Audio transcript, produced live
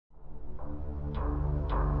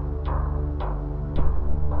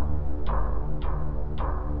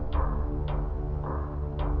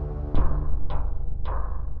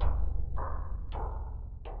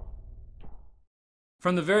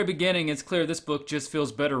From the very beginning, it's clear this book just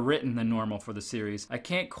feels better written than normal for the series. I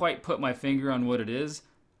can't quite put my finger on what it is,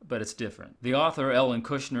 but it's different. The author, Ellen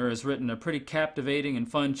Kushner, has written a pretty captivating and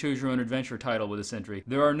fun choose-your-own-adventure title with this entry.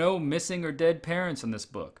 There are no missing or dead parents in this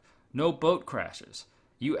book. No boat crashes.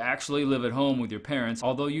 You actually live at home with your parents,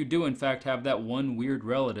 although you do in fact have that one weird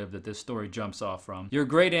relative that this story jumps off from. Your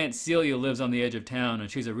great aunt Celia lives on the edge of town,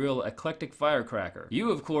 and she's a real eclectic firecracker.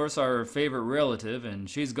 You, of course, are her favorite relative, and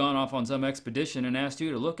she's gone off on some expedition and asked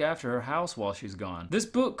you to look after her house while she's gone. This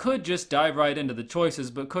book could just dive right into the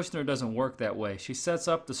choices, but Kushner doesn't work that way. She sets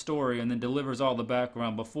up the story and then delivers all the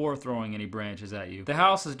background before throwing any branches at you. The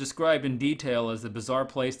house is described in detail as the bizarre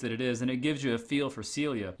place that it is, and it gives you a feel for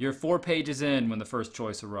Celia. You're 4 pages in when the first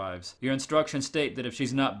choice arrives. Your instructions state that if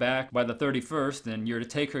she's not back by the 31st, then you're to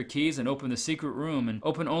take her keys and open the secret room and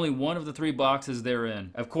open only one of the 3 boxes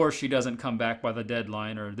therein. Of course, she doesn't come back by the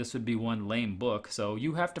deadline, or this would be one lame book, so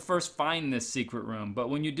you have to first find this secret room, but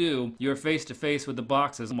when you do, you're face to face with the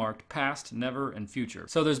boxes marked past, never, and future.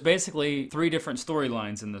 So there's basically 3 different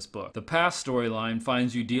storylines in this book. The past storyline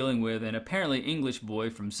finds you dealing with an apparently English boy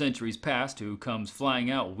from centuries past who comes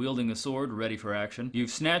flying out wielding a sword, ready for action. You've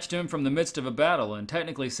snatched him from the midst of a battle and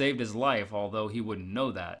technically saved his life, although he wouldn't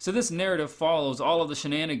know that. So this narrative follows all of the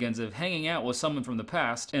shenanigans of hanging out with someone from the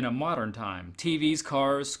past in a modern time. TVs,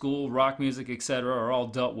 cars, school, rock music, etc. are all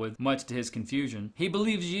dealt with, much to his confusion. He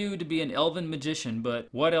believes you to be an elven magician, but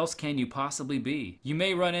what else can you possibly be? You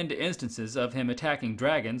may run into instances of him attacking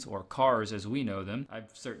dragons, or cars as we know them. I've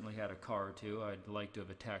certainly had a car or two I'd like to have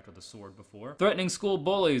attacked with a sword before. Threatening school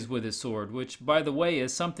bullies with his sword, which, by the way,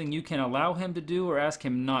 is something you can allow him to do or ask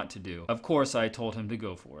him not to do. Of course, I told him to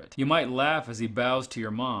go for it. You might laugh as he bows to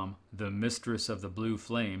your mom, the mistress of the blue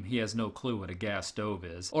flame. He has no clue what a gas stove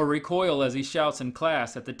is. Or recoil as he shouts in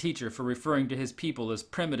class at the teacher for referring to his people as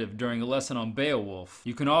primitive during a lesson on Beowulf.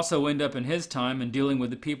 You can also end up in his time and dealing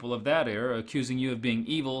with the people of that era, accusing you of being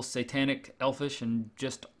evil, satanic, elfish, and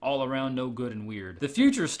just all around no good and weird. The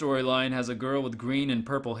future storyline has a girl with green and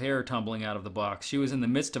purple hair tumbling out of the box. She was in the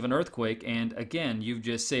midst of an earthquake, and again, you've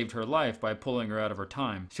just saved her life by pulling her out of her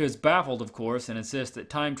time. She is baffled, of course, and insists that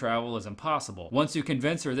time travel is impossible. Once you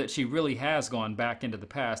convince her that she really has gone back into the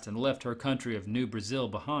past and left her country of New Brazil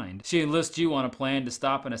behind, she enlists you on a plan to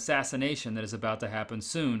stop an assassination that is about to happen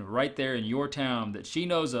soon, right there in your town that she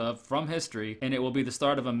knows of from history, and it will be the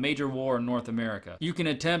start of a major war in North America. You can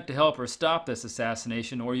attempt to help her stop this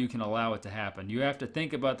assassination, or you can allow it to happen. You have to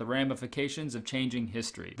think about the ramifications of changing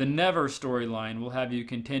history. The Never storyline will have you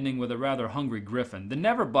contending with a rather hungry griffin. The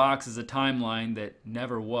Never box is a timeline that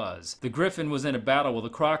never was. The griffin was in a battle with a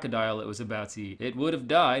crocodile it was about to eat. It would have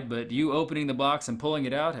died, but you opening the box and pulling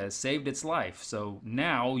it out has saved its life. So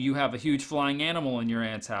now you have a huge flying animal in your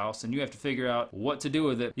aunt's house, and you have to figure out what to do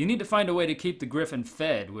with it. You need to find a way to keep the griffin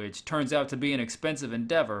fed, which turns out to be an expensive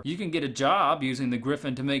endeavor. You can get a job using the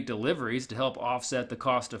griffin to make deliveries to help offset the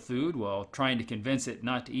cost of food while trying to convince it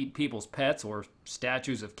not to eat people's pets or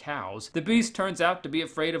statues of cows. The beast turns out to be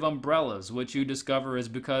afraid of umbrellas, which you discover is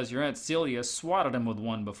because your Aunt Celia swatted him with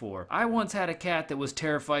one before. I once had a cat that was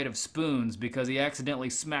terrified of spoons because he accidentally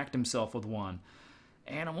smacked himself with one.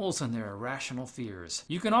 Animals and their irrational fears.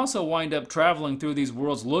 You can also wind up traveling through these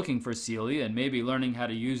worlds looking for Celia and maybe learning how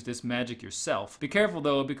to use this magic yourself. Be careful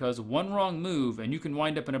though, because one wrong move and you can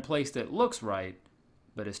wind up in a place that looks right,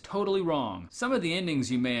 but is totally wrong. Some of the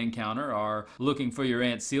endings you may encounter are looking for your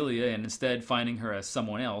Aunt Celia and instead finding her as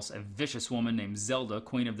someone else, a vicious woman named Zelda,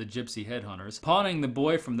 queen of the gypsy headhunters, pawning the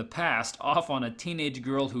boy from the past off on a teenage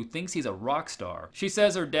girl who thinks he's a rock star. She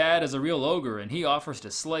says her dad is a real ogre and he offers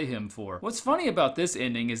to slay him for her. What's funny about this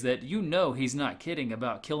ending is that you know he's not kidding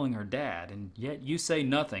about killing her dad, and yet you say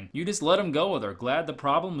nothing. You just let him go with her, glad the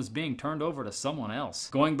problem is being turned over to someone else.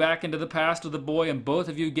 Going back into the past with the boy and both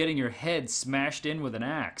of you getting your heads smashed in with an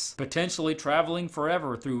axe. Potentially traveling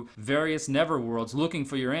forever through various never worlds looking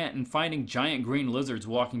for your aunt and finding giant green lizards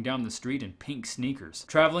walking down the street in pink sneakers.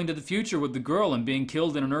 Traveling to the future with the girl and being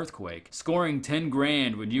killed in an earthquake. Scoring 10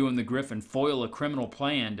 grand when you and the griffin foil a criminal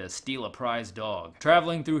plan to steal a prize dog.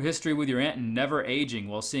 Traveling through history with your aunt and never aging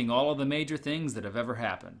while seeing all of the major things that have ever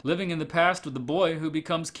happened. Living in the past with the boy who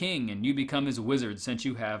becomes king and you become his wizard since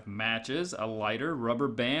you have matches, a lighter, rubber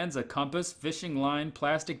bands, a compass, fishing line,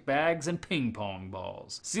 plastic bags, and ping pong balls.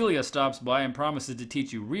 Celia stops by and promises to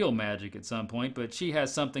teach you real magic at some point, but she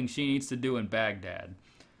has something she needs to do in Baghdad.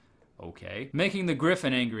 Okay. Making the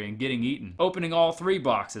Griffin angry and getting eaten. Opening all 3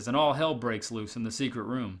 boxes and all hell breaks loose in the secret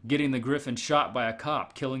room. Getting the Griffin shot by a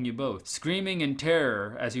cop, killing you both. Screaming in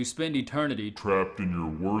terror as you spend eternity trapped in your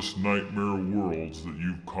worst nightmare worlds that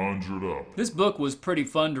you've conjured up. This book was pretty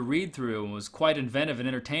fun to read through and was quite inventive and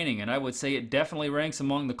entertaining, and I would say it definitely ranks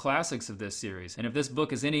among the classics of this series. And if this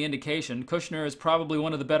book is any indication, Kushner is probably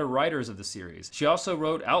one of the better writers of the series. She also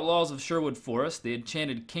wrote Outlaws of Sherwood Forest, The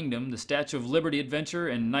Enchanted Kingdom, The Statue of Liberty Adventure,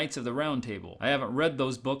 and Knights of the Round Table. I haven't read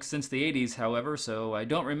those books since the 80s, however, so I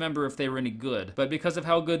don't remember if they were any good. But because of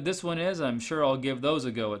how good this one is, I'm sure I'll give those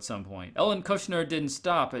a go at some point. Ellen Kushner didn't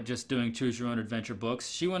stop at just doing choose-your-own-adventure books.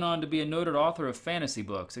 She went on to be a noted author of fantasy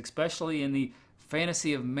books, especially in the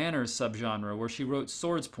fantasy of manners subgenre, where she wrote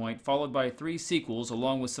Swords Point, followed by 3 sequels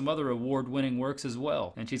along with some other award-winning works as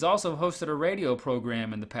well. And she's also hosted a radio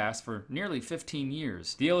program in the past for nearly 15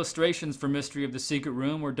 years. The illustrations for Mystery of the Secret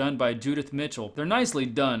Room were done by Judith Mitchell. They're nicely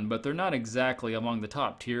done, but they're not exactly among the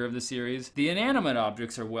top tier of the series. The inanimate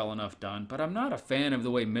objects are well enough done, but I'm not a fan of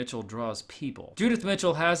the way Mitchell draws people. Judith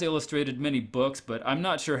Mitchell has illustrated many books, but I'm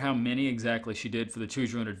not sure how many exactly she did for the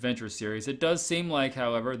Choose Your Own Adventure series. It does seem like,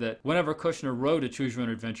 however, that whenever Kushner wrote a Choose Your Own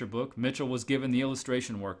Adventure book, Mitchell was given the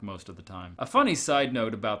illustration work most of the time. A funny side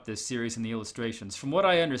note about this series and the illustrations: from what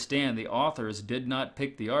I understand, the authors did not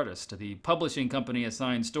pick the artist. The publishing company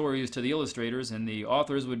assigned stories to the illustrators, and the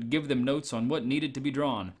authors would give them notes on what needed to be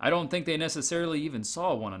drawn. I don't think they necessarily even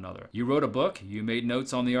saw one another. You wrote a book, you made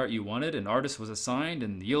notes on the art you wanted, an artist was assigned,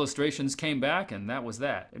 and the illustrations came back, and that was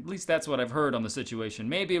that. At least that's what I've heard on the situation.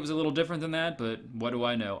 Maybe it was a little different than that, but what do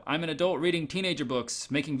I know? I'm an adult reading teenager books,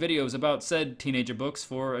 making videos about said teenager books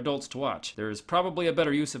for adults to watch. There's probably a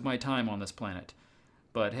better use of my time on this planet.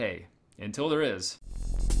 But hey, until there is.